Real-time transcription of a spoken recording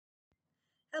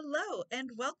Hello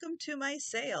and welcome to my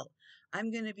sale.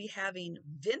 I'm going to be having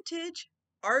vintage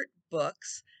art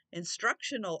books,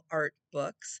 instructional art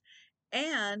books,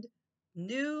 and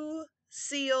new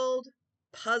sealed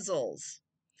puzzles.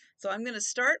 So I'm going to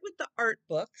start with the art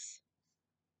books.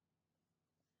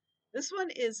 This one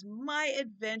is My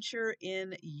Adventure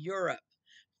in Europe.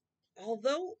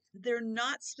 Although they're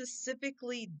not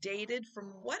specifically dated,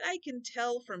 from what I can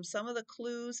tell from some of the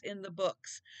clues in the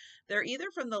books, they're either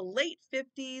from the late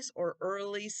 50s or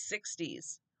early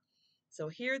 60s. So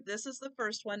here, this is the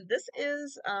first one. This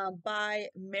is by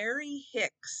Mary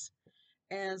Hicks.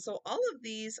 And so all of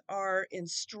these are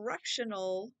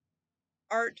instructional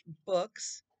art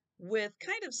books with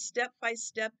kind of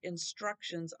step-by-step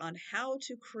instructions on how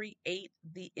to create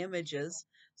the images.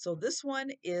 So this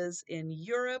one is in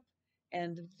Europe,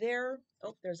 and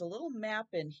there's a little map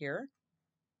in here.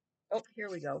 Oh, here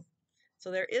we go. So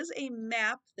there is a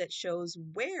map that shows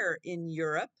where in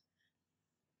Europe,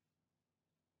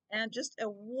 and just a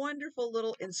wonderful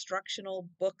little instructional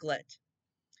booklet.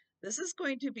 This is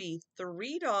going to be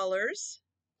 $3,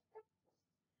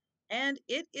 and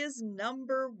it is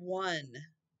number 1.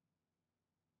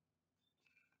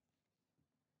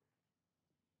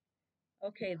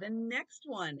 Okay, the next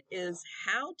one is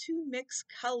How to Mix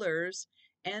Colors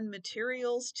and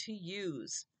Materials to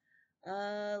Use.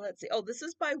 Let's see. Oh, this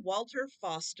is by Walter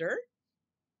Foster.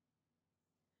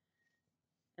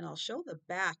 And I'll show the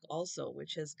back also,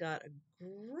 which has got a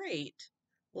great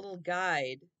little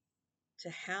guide to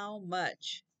how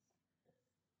much.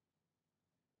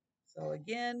 So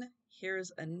again,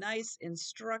 here's a nice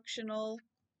instructional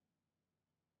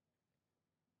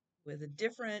with a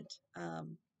different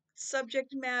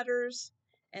subject matters.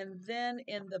 And then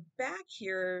in the back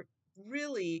here,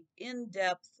 really in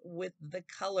depth with the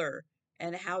color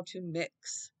and how to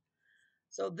mix.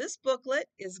 So this booklet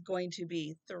is going to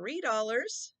be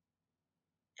 $3,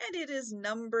 and it is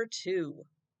number 2.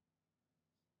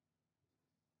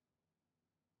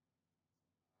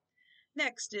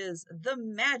 Next is The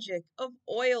Magic of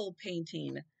Oil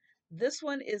Painting. This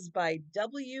one is by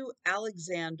W.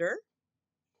 Alexander.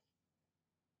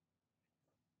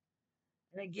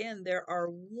 And again, there are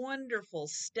wonderful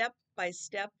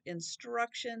step-by-step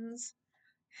instructions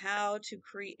how to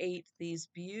create these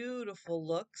beautiful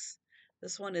looks.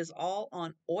 This one is all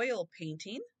on oil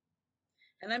painting.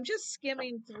 And I'm just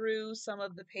skimming through some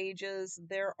of the pages.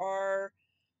 There are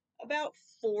about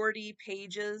 40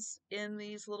 pages in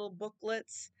these little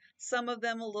booklets, some of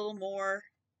them a little more.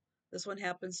 This one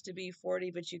happens to be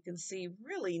 40, but you can see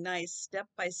really nice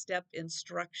step-by-step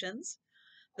instructions.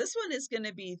 This one is going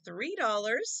to be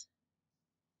 $3,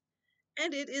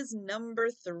 and it is number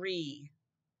 3.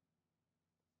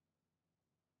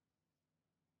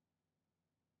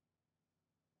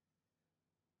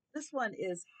 This one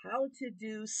is How to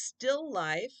Do Still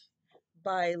Life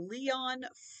by Leon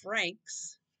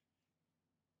Franks.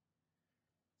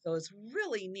 So it's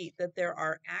really neat that there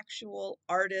are actual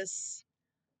artists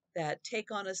that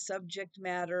take on a subject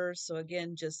matter. So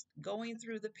again, just going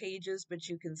through the pages, but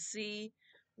you can see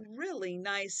really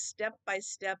nice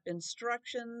step-by-step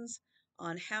instructions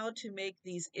on how to make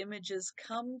these images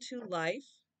come to life.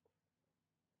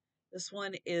 This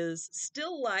one is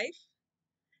Still Life,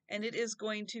 and it is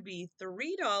going to be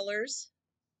 $3,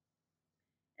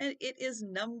 and it is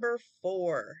number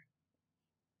 4.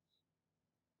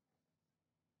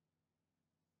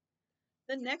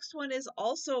 The next one is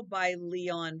also by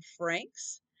Leon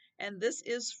Franks, and this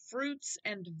is Fruits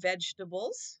and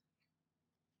Vegetables.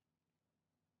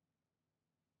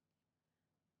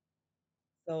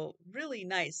 So really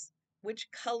nice. Which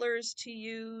colors to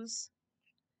use,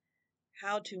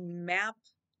 how to map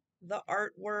the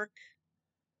artwork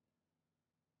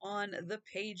on the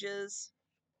pages,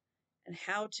 and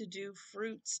how to do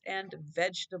fruits and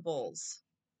vegetables.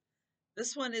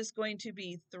 This one is going to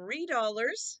be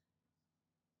 $3,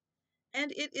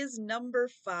 and it is number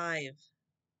 5.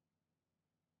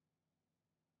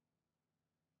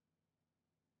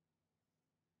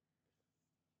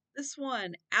 This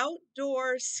one,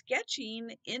 Outdoor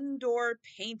Sketching, Indoor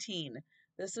Painting.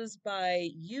 This is by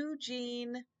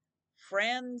Eugene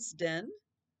Franzen,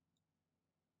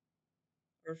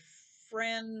 or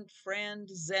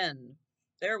Franzen.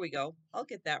 There we go. I'll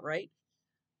get that right.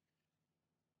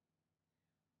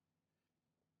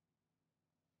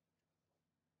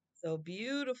 So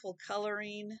beautiful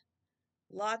coloring,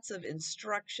 lots of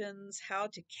instructions, how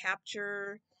to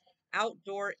capture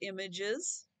outdoor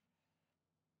images.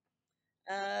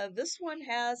 This one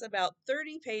has about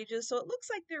 30 pages, so it looks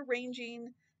like they're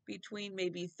ranging between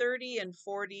maybe 30 and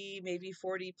 40, maybe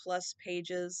 40 plus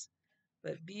pages,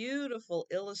 but beautiful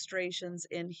illustrations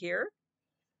in here.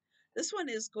 This one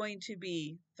is going to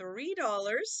be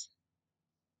 $3,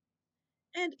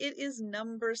 and it is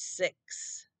number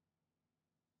 6.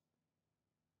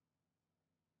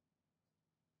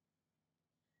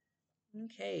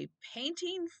 Okay,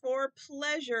 Painting for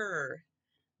Pleasure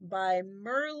by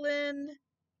Merlin,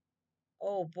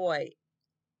 oh boy,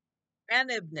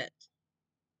 Anibnit.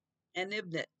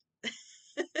 Anibnit.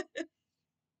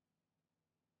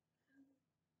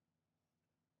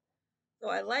 So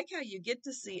I like how you get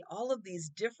to see all of these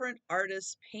different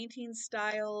artists' painting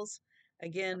styles.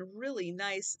 Again, really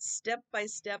nice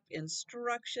step-by-step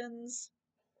instructions,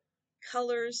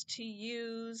 colors to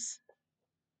use.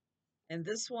 And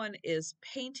this one is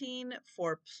Painting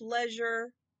for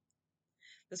Pleasure.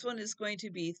 This one is going to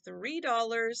be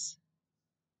 $3,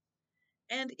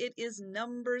 and it is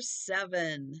number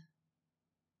 7.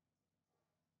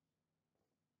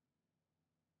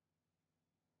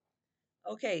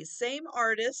 Okay, same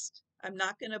artist. I'm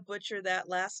not going to butcher that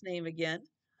last name again.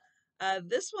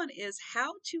 This one is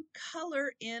How to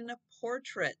Color in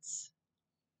Portraits.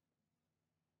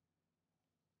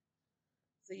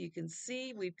 So you can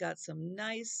see we've got some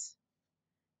nice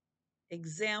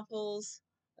examples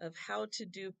of how to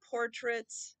do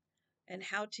portraits and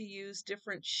how to use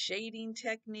different shading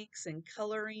techniques and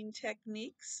coloring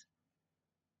techniques.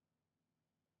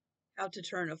 How to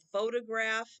turn a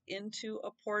photograph into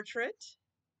a portrait,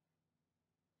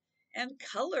 and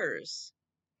colors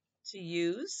to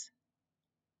use.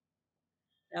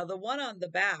 Now the one on the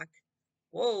back,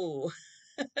 whoa,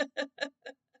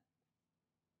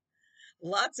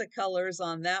 lots of colors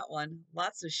on that one,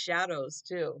 lots of shadows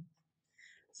too.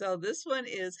 So this one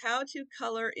is How to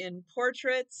Color in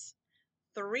Portraits,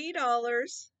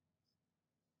 $3,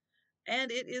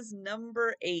 and it is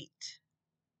number 8.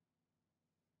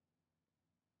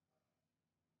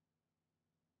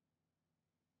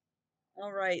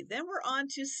 All right, then we're on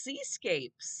to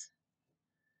Seascapes.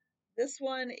 This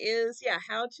one is,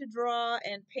 How to Draw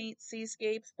and Paint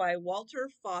Seascapes by Walter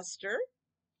Foster.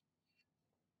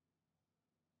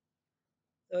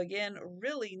 So again,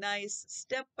 really nice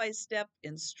step-by-step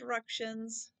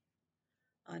instructions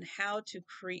on how to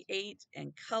create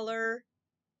and color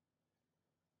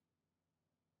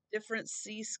different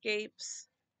seascapes.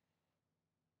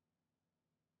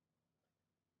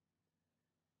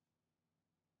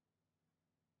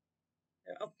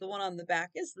 Oh, the one on the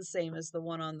back is the same as the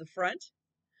one on the front.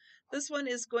 This one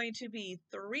is going to be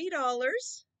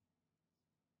 $3,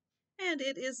 and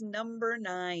it is number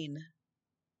 9.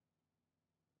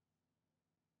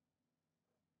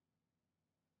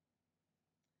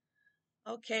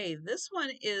 Okay, this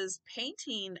one is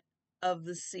Painting of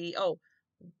the Sea.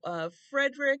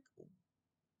 Frederick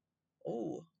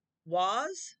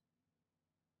Was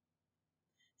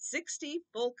 60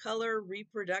 full color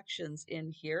reproductions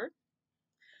in here.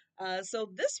 So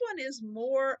this one is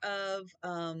more of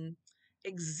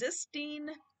existing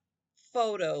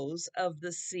photos of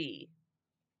the sea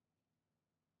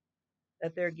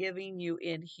that they're giving you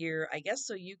in here, I guess,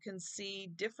 so you can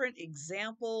see different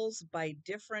examples by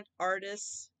different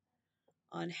artists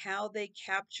on how they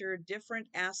capture different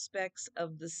aspects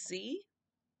of the sea.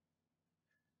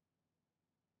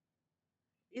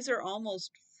 These are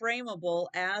almost frameable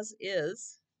as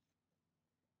is.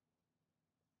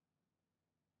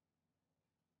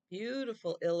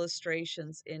 Beautiful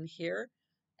illustrations in here.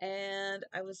 And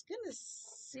I was going to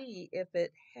see if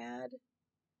it had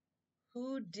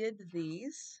who did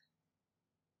these.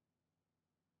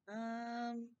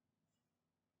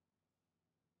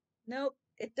 Nope,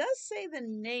 it does say the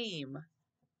name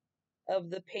of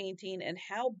the painting and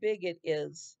how big it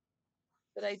is,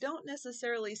 but I don't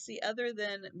necessarily see, other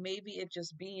than maybe it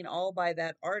just being all by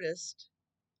that artist.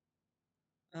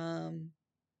 Um,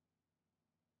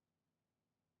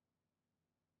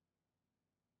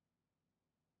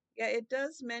 yeah, it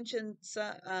does mention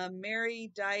Mary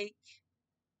Dyke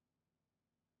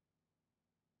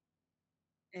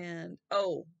and,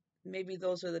 maybe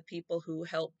those are the people who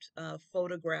helped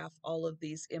photograph all of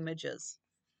these images.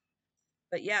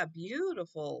 But yeah,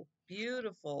 beautiful,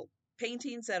 beautiful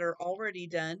paintings that are already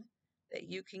done that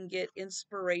you can get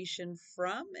inspiration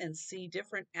from and see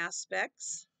different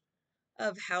aspects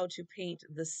of how to paint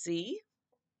the sea.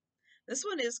 This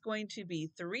one is going to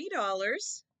be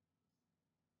 $3,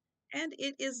 and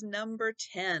it is number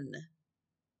 10.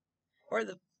 Or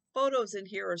the photos in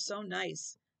here are so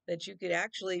nice that you could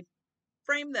actually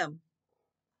frame them,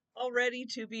 all ready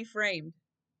to be framed.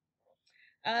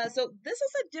 So this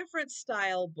is a different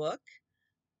style book.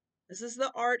 This is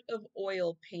The Art of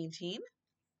Oil Painting.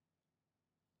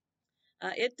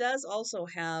 It does also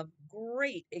have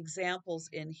great examples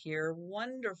in here,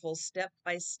 wonderful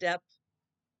step-by-step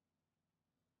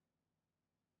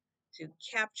to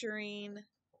capturing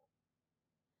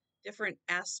different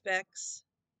aspects,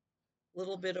 a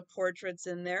little bit of portraits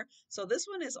in there. So this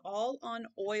one is all on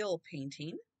oil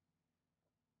painting.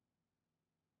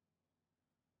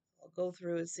 I'll go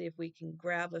through and see if we can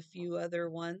grab a few other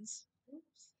ones.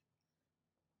 Oops.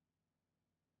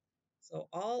 So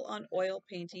all on oil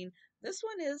painting. This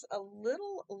one is a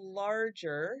little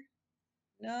larger.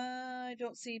 No, I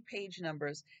don't see page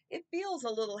numbers. It feels a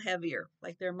little heavier,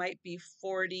 like there might be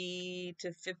 40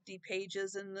 to 50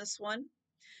 pages in this one.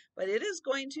 But it is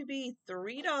going to be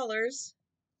 $3,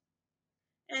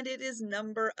 and it is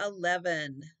number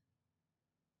 11.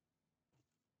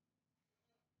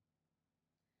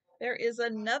 There is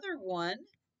another one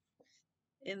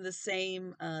in the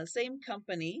same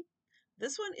company.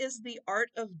 This one is The Art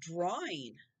of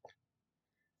Drawing.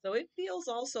 So it feels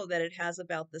also that it has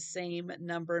about the same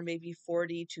number, maybe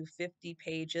 40 to 50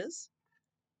 pages.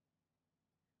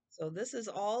 So this is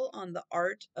all on the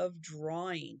art of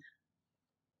drawing.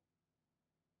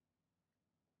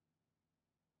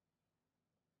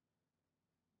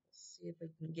 Let's see if we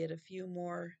can get a few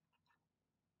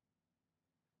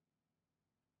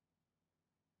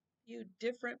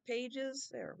different pages.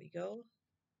 There we go.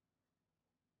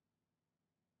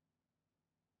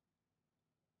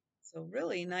 So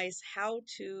really nice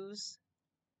how-tos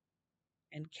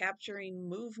and capturing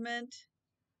movement,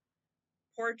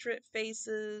 portrait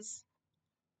faces,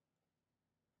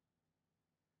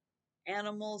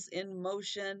 animals in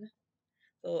motion.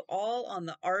 So all on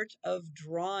the art of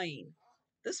drawing.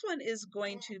 This one is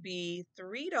going to be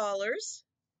 $3,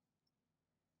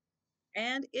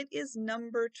 and it is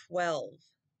number 12.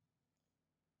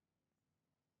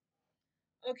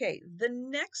 Okay, the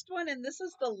next one, and this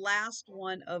is the last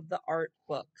one of the art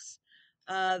books.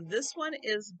 This one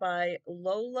is by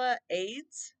Lola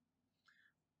Aids.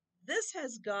 This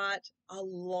has got a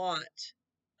lot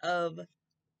of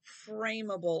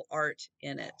frameable art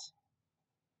in it.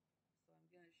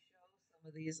 So I'm going to show some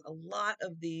of these. A lot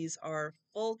of these are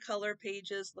full color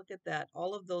pages. Look at that,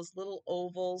 all of those little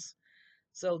ovals.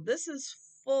 So this is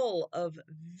full of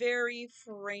very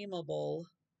frameable,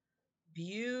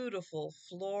 beautiful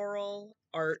floral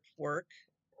artwork.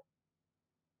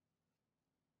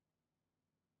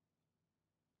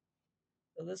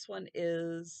 So this one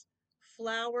is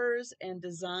Flowers and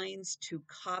Designs to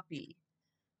Copy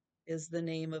is the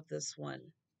name of this one.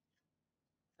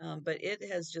 But it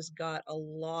has just got a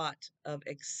lot of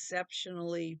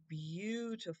exceptionally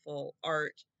beautiful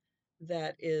art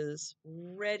that is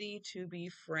ready to be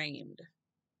framed.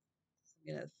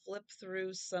 I'm going to flip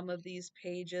through some of these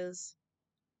pages.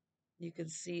 You can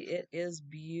see it is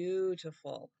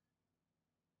beautiful.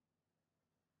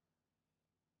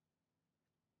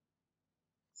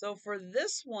 So for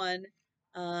this one,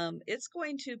 it's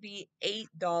going to be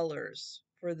 $8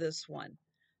 for this one,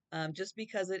 just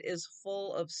because it is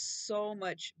full of so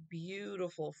much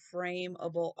beautiful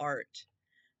frameable art.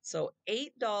 So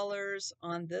 $8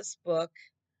 on this book,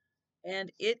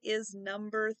 and it is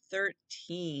number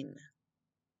 13.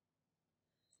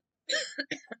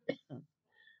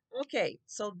 Okay,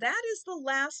 so that is the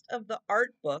last of the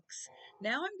art books.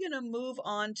 Now I'm going to move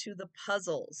on to the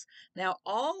puzzles. Now,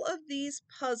 all of these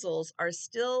puzzles are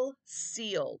still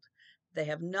sealed. They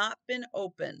have not been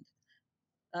opened.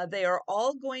 They are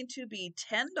all going to be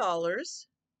 $10,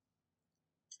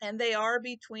 and they are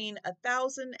between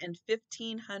 1,000 and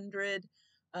 1,500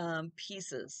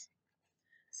 pieces.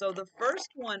 So the first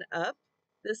one up,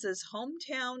 this is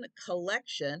Hometown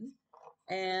Collection,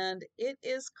 and it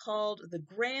is called the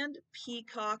Grand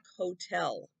Peacock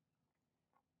Hotel.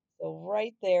 So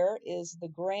right there is the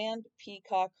Grand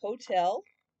Peacock Hotel.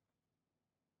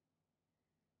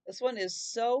 This one is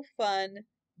so fun,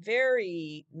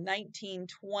 very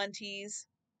 1920s.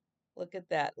 Look at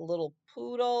that little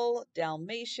poodle,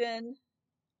 Dalmatian.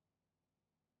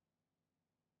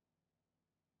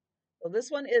 So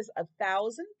this one is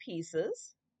 1,000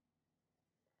 pieces,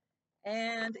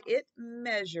 and it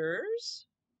measures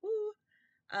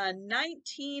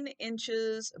 19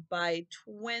 inches by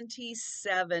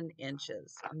 27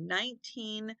 inches.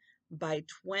 19 by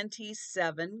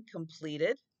 27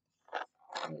 completed.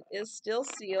 It is still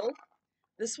sealed.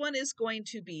 This one is going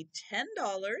to be $10,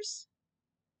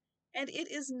 and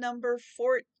it is number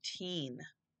 14.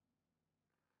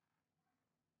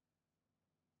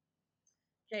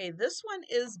 Okay, this one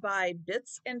is by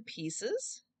Bits and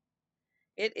Pieces.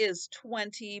 It is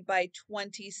 20 by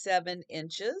 27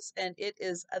 inches, and it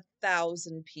is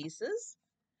 1,000 pieces.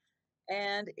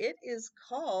 And it is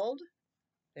called,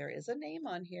 there is a name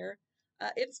on here,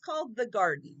 it's called The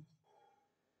Garden.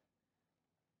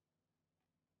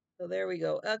 So there we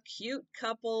go. A cute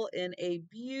couple in a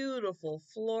beautiful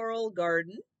floral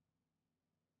garden.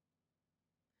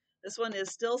 This one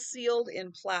is still sealed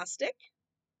in plastic.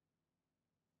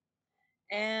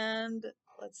 And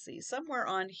let's see, somewhere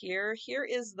on here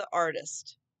is the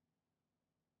artist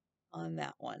on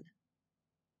that one.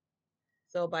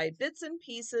 So by bits and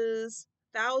pieces,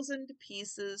 1,000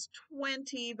 pieces,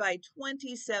 20 by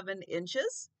 27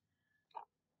 inches.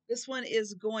 This one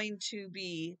is going to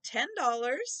be $10,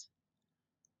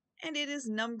 and it is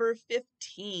number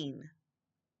 15.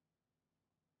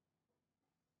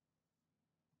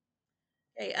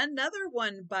 Okay, another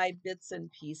one by bits and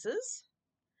pieces.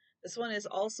 This one is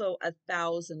also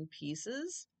 1,000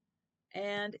 pieces,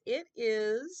 and it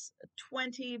is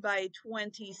 20 by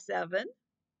 27.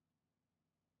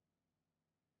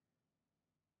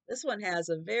 This one has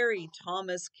a very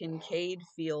Thomas Kincaid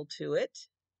feel to it.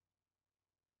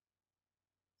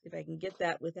 See if I can get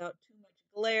that without too much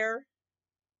glare.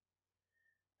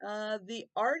 The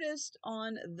artist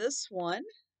on this one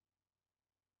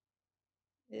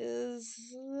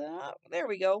is, there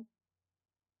we go.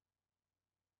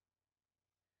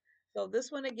 So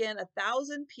this one again,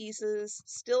 1,000 pieces,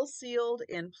 still sealed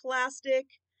in plastic,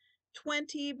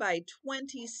 20 by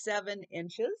 27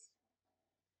 inches.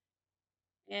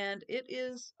 And it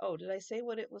is, oh, did I say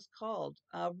what it was called?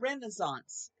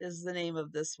 Renaissance is the name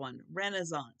of this one,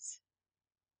 Renaissance.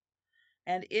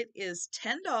 And it is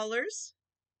 $10,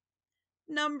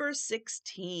 number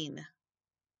 16.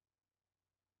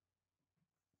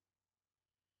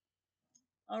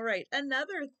 All right,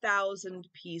 another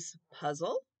 1,000-piece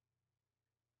puzzle,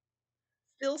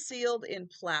 still sealed in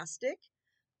plastic.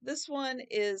 This one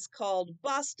is called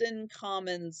Boston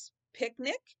Commons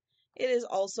Picnic. It is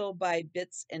also by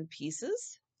bits and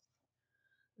pieces.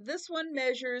 This one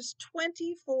measures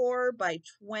 24 by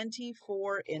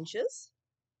 24 inches.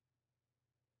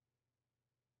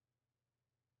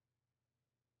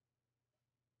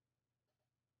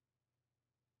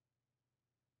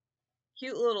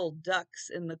 Cute little ducks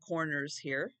in the corners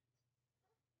here.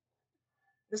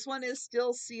 This one is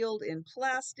still sealed in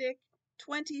plastic,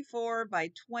 24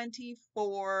 by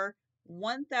 24,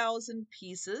 1,000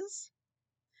 pieces.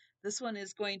 This one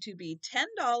is going to be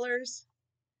 $10,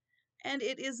 and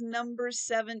it is number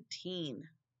 17.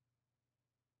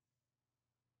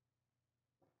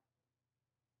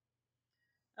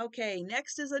 Okay,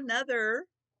 next is another,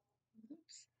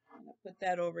 oops, I'm gonna put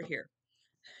that over here.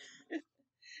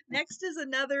 Next is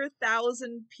another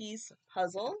 1,000-piece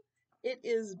puzzle. It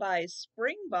is by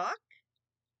Springbok.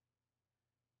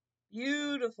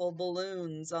 Beautiful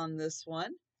balloons on this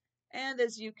one. And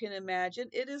as you can imagine,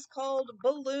 it is called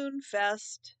Balloon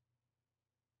Fest.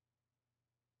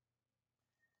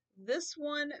 This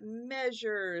one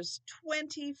measures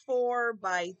 24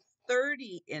 by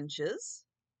 30 inches.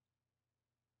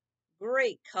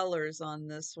 Great colors on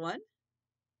this one.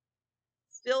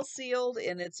 Still sealed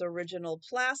in its original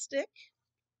plastic.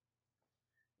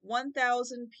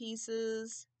 1,000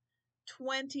 pieces,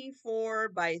 24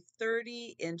 by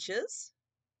 30 inches.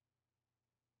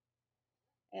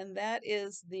 And that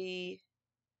is the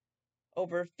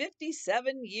over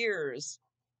 57 years.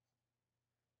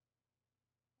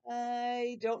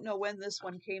 I don't know when this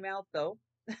one came out, though.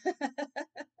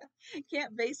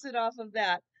 Can't base it off of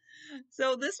that.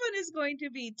 So this one is going to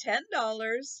be $10,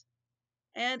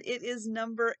 and it is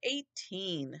number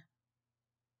 18.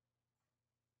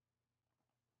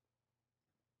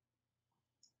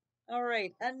 All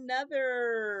right,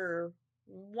 another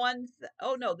one.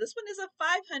 Oh no, this one is a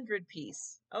 500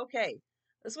 piece. Okay,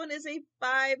 this one is a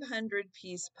 500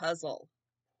 piece puzzle.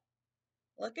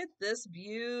 Look at this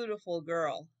beautiful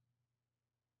girl.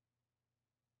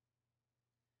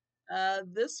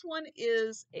 This one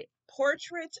is a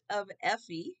portrait of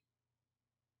Effie,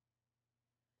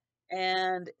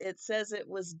 and it says it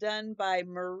was done by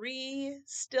Marie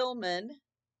Stillman.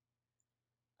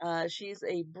 She's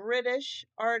a British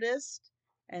artist,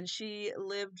 and she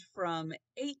lived from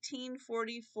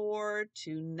 1844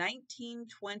 to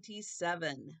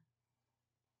 1927.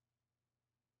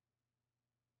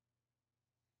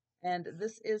 And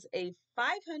this is a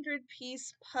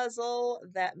 500-piece puzzle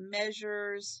that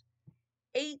measures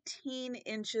 18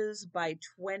 inches by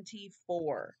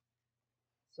 24.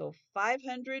 So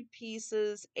 500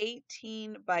 pieces,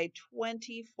 18 by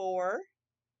 24.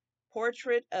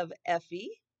 Portrait of Effie.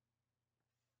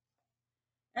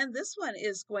 And this one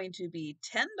is going to be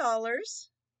 $10.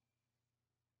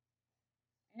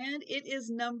 And it is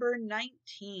number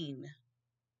 19.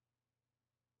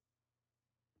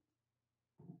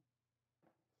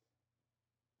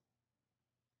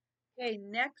 Okay,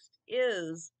 next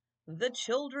is the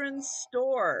children's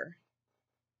store.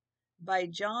 by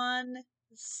John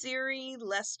Siri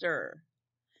Lester.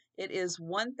 It is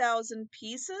 1,000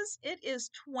 pieces. It is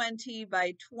 20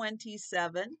 by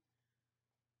 27. And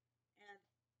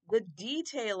the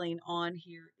detailing on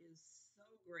here is so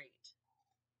great.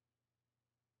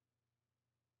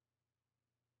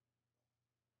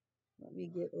 Let me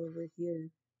get over here.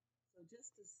 So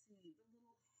just to see the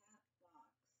little hat box,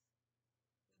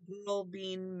 the girl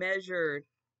being measured,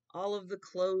 all of the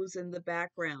clothes in the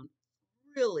background.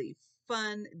 Really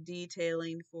fun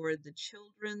detailing for the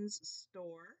children's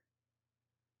store.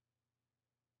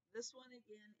 This one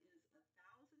again is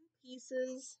 1,000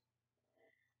 pieces,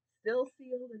 still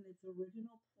sealed in its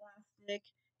original plastic.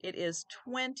 It is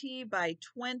 20 by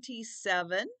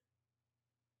 27.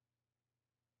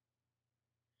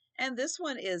 And this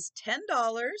one is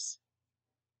 $10.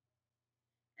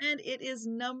 And it is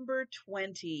number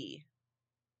 20.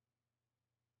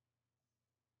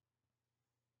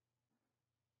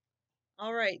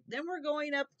 All right, then we're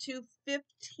going up to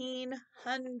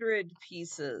 1,500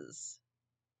 pieces.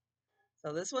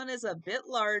 So this one is a bit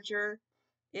larger.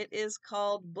 It is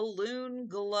called Balloon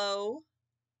Glow.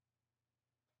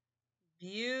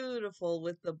 Beautiful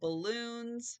with the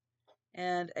balloons.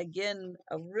 And again,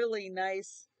 a really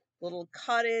nice little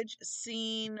cottage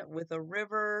scene with a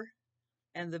river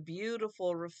and the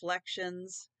beautiful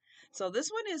reflections. So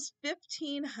this one is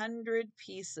 1,500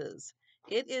 pieces.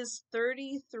 It is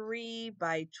 33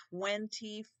 by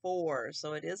 24,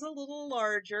 so it is a little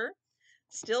larger,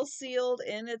 still sealed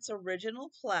in its original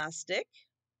plastic.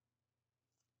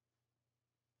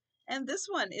 And this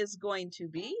one is going to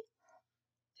be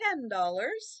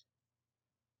 $10,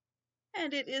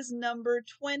 and it is number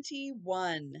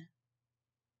 21.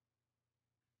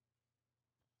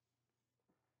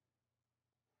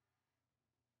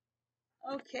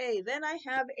 Okay, then I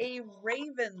have a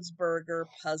Ravensburger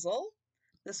puzzle.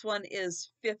 This one is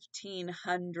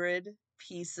 1,500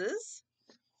 pieces.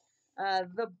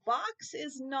 The box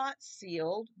is not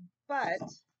sealed, but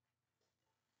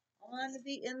on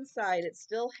the inside it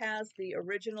still has the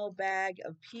original bag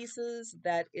of pieces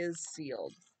that is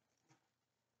sealed.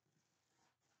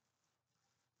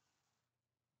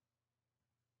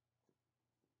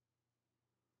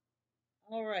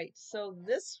 All right, so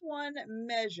this one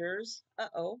measures,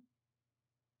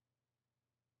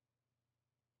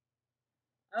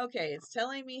 okay, it's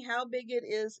telling me how big it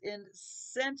is in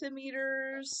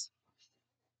centimeters.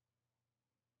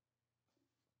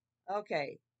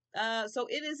 Okay, so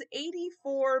it is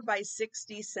 84 by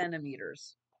 60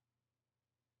 centimeters.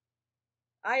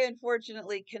 I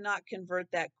unfortunately cannot convert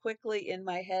that quickly in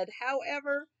my head.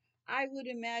 However, I would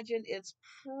imagine it's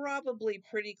probably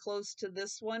pretty close to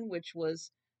this one, which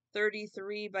was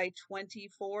 33 by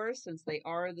 24, since they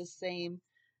are the same,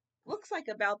 looks like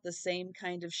about the same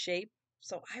kind of shape.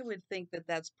 So I would think that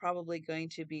that's probably going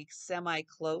to be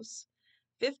semi-close.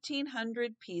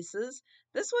 1,500 pieces.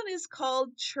 This one is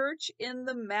called Church in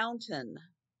the Mountain.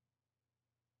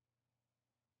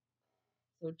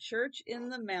 So Church in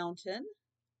the Mountain.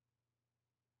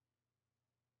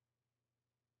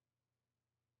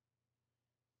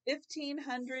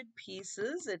 1,500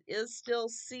 pieces. It is still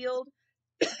sealed.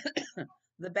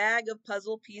 The bag of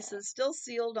puzzle pieces still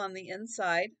sealed on the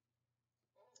inside.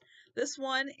 This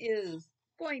one is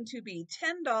going to be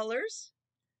 $10,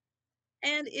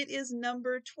 and it is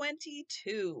number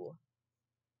 22.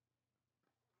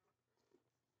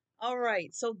 All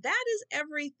right, so that is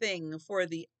everything for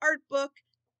the art book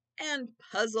and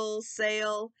puzzle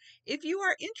sale. If you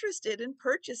are interested in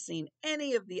purchasing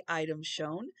any of the items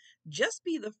shown, just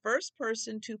be the first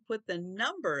person to put the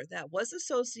number that was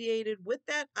associated with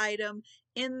that item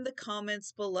in the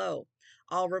comments below.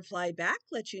 I'll reply back,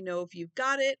 let you know if you've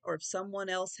got it or if someone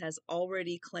else has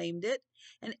already claimed it.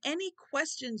 And any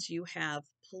questions you have,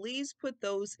 please put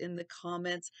those in the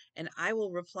comments and I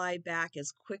will reply back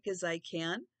as quick as I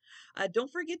can. Don't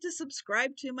forget to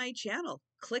subscribe to my channel.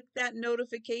 Click that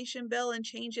notification bell and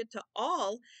change it to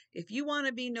all if you want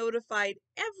to be notified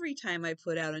every time I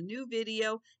put out a new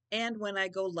video and when I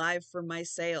go live for my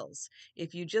sales.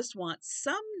 If you just want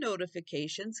some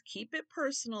notifications, keep it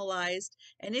personalized.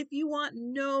 And if you want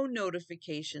no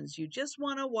notifications, you just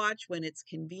want to watch when it's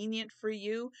convenient for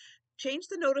you, change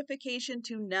the notification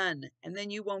to none, and then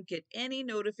you won't get any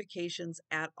notifications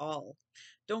at all.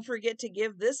 Don't forget to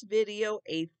give this video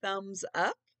a thumbs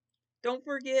up. Don't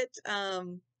forget,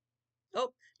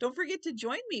 don't forget to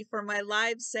join me for my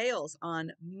live sales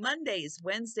on Mondays,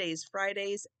 Wednesdays,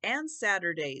 Fridays, and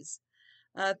Saturdays.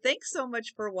 Thanks so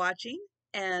much for watching,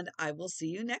 and I will see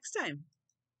you next time.